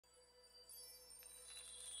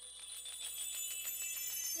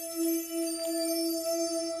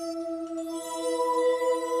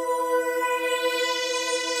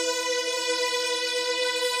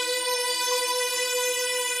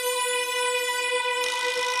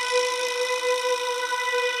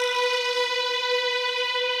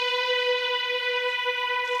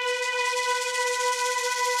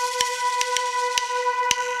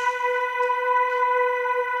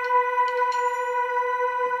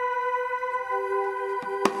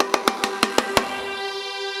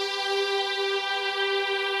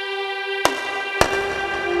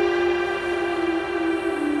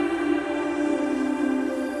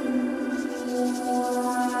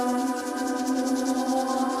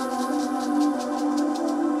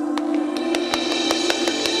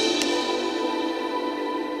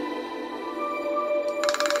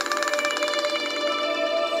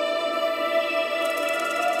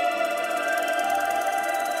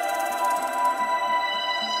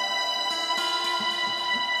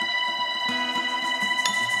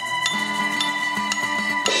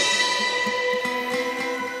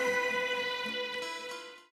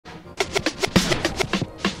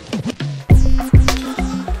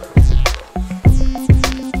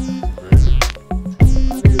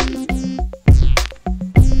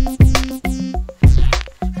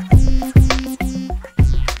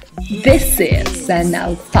This is an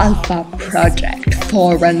Alfalfa project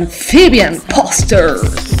for amphibian posters.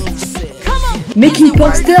 Making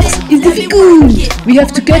posters is difficult. We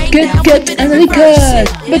have to cut and recut.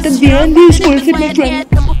 But at the end is worth it, my friend.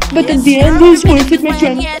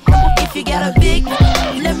 If you got a big,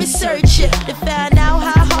 let me search it to find out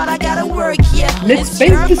how hard I gotta work. Yeah. Let's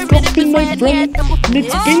paint the sculpture, my friend.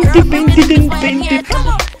 Let's paint it.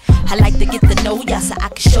 I like to get to know ya so I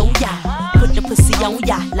can show ya. Put the pussy on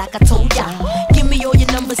ya like I told ya. Give me all your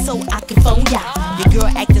numbers so I can phone ya. Your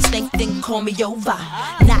girl acting stink, then call me over.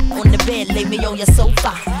 Not on the bed, lay me on your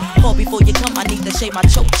sofa. Call before you come, I need to shave my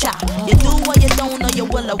choke cha. You do or you don't, or you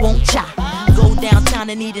will, I won't cha. Go downtown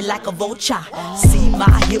and eat it like a vulture. See my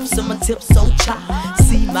hips and my tips so cha.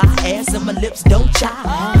 See my ass and my lips don't cha.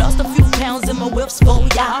 Lost a few pounds in my whips for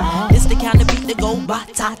ya. It's the kind of beat that go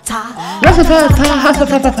ba-ta-ta.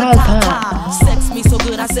 Sex me so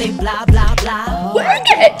good I say blah blah blah. Work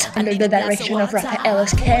it! Under the direction of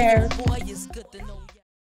Rafael's care.